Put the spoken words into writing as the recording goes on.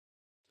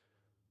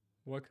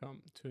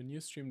Welcome to a new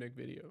streamdeck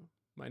video.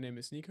 My name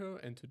is Nico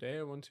and today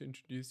I want to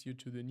introduce you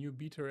to the new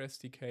Beta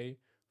SDK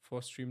for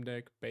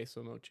streamdeck based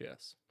on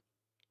NodeJS.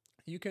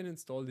 You can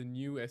install the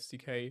new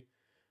SDK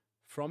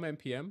from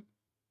npm,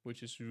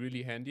 which is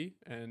really handy,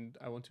 and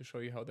I want to show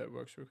you how that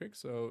works real quick.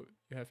 So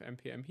you have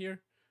npm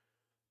here.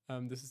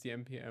 This is the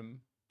npm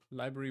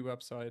library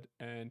website,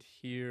 and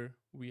here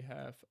we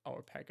have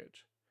our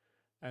package.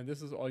 And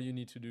this is all you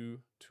need to do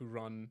to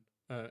run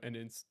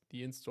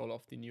the install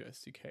of the new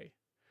SDK.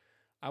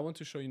 I want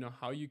to show you now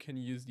how you can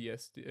use the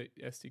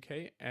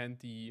SDK and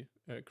the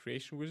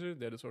creation wizard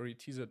that is already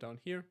teasered down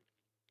here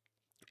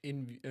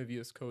in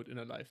VS Code in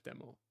a live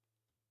demo.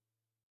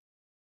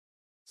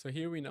 So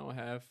here we now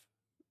have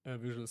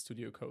Visual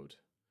Studio Code.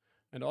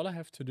 And all I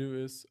have to do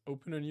is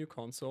open a new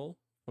console.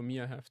 For me,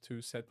 I have to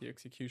set the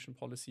execution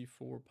policy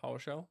for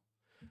PowerShell.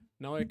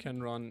 Now I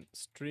can run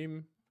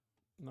streamdeck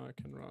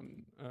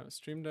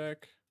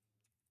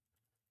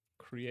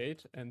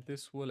create, and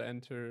this will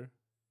enter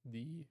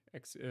the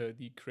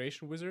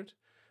creation wizard.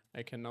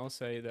 I can now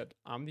say that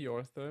I'm the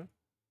author,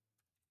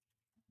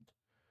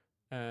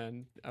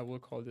 and I will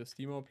call this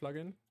demo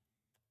plugin.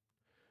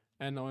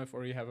 And now I've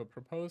already have a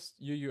proposed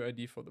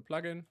UUID for the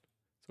plugin,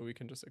 so we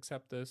can just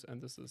accept this,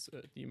 and this is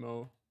a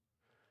demo.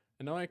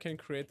 And now I can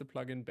create the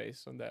plugin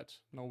based on that.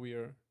 Now we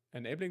are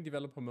enabling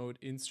developer mode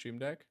in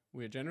streamdeck.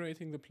 We're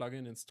generating the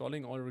plugin,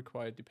 installing all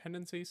required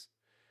dependencies.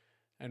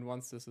 And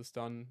once this is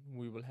done,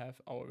 we will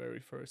have our very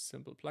first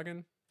simple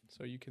plugin.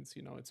 So you can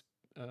see now it's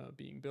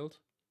being built.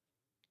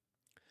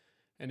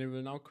 And it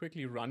will now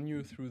quickly run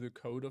you through the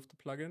code of the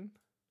plugin.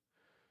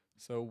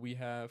 So we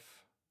have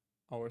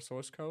our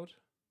source code.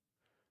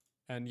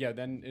 And yeah,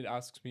 then it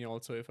asks me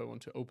also if I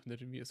want to open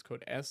it in VS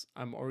Code. As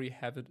I'm already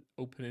have it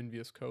open in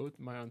VS Code,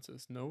 my answer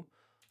is no.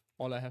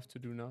 All I have to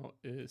do now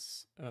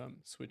is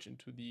switch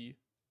into the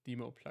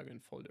demo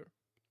plugin folder.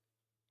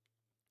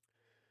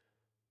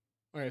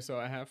 Okay, so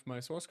I have my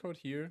source code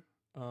here.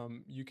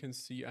 You can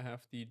see I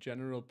have the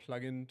general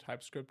plugin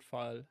TypeScript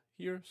file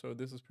here. So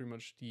this is pretty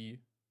much the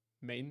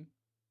main.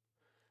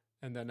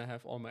 And then I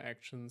have all my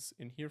actions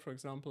in here, for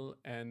example.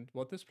 And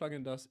what this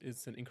plugin does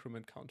is an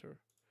increment counter.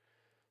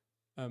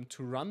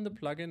 To run the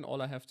plugin,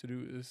 all I have to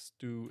do is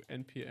do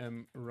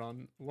npm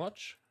run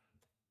watch.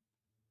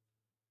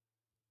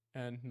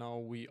 And now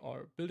we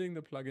are building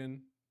the plugin.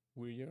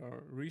 We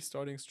are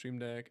restarting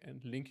streamdeck and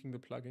linking the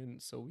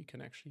plugin so we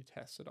can actually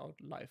test it out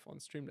live on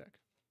streamdeck.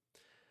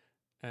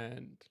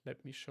 And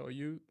let me show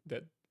you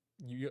that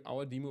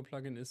our demo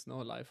plugin is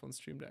now live on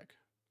streamdeck.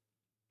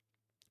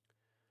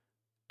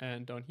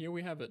 And down here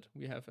we have it.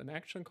 We have an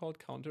action called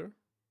counter.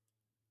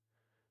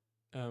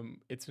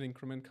 It's an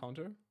increment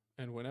counter.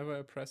 And whenever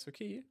I press a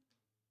key,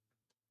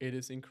 it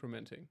is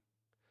incrementing.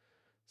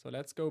 So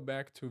let's go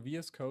back to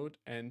VS Code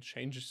and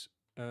change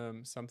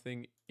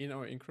something in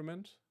our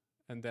increment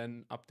and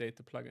then update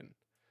the plugin.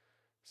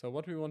 So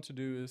what we want to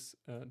do is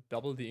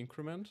double the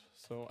increment.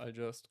 So I'll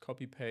just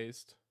copy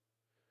paste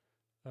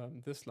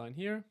this line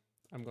here.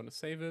 I'm going to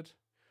save it.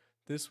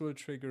 This will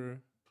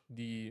trigger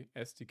the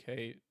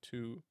SDK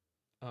to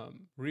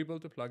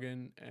rebuild the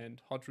plugin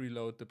and hot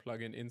reload the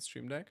plugin in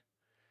streamdeck.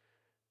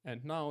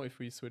 And now if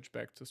we switch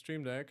back to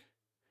streamdeck,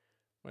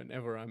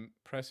 whenever I'm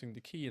pressing the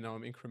key, now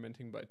I'm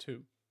incrementing by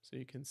 2. So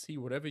you can see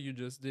whatever you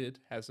just did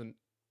has an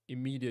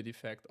immediate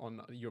effect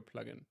on your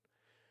plugin.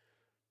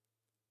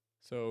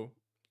 So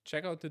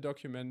check out the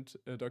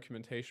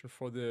documentation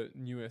for the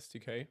new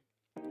SDK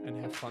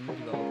and have fun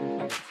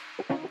developing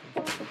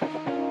plugins.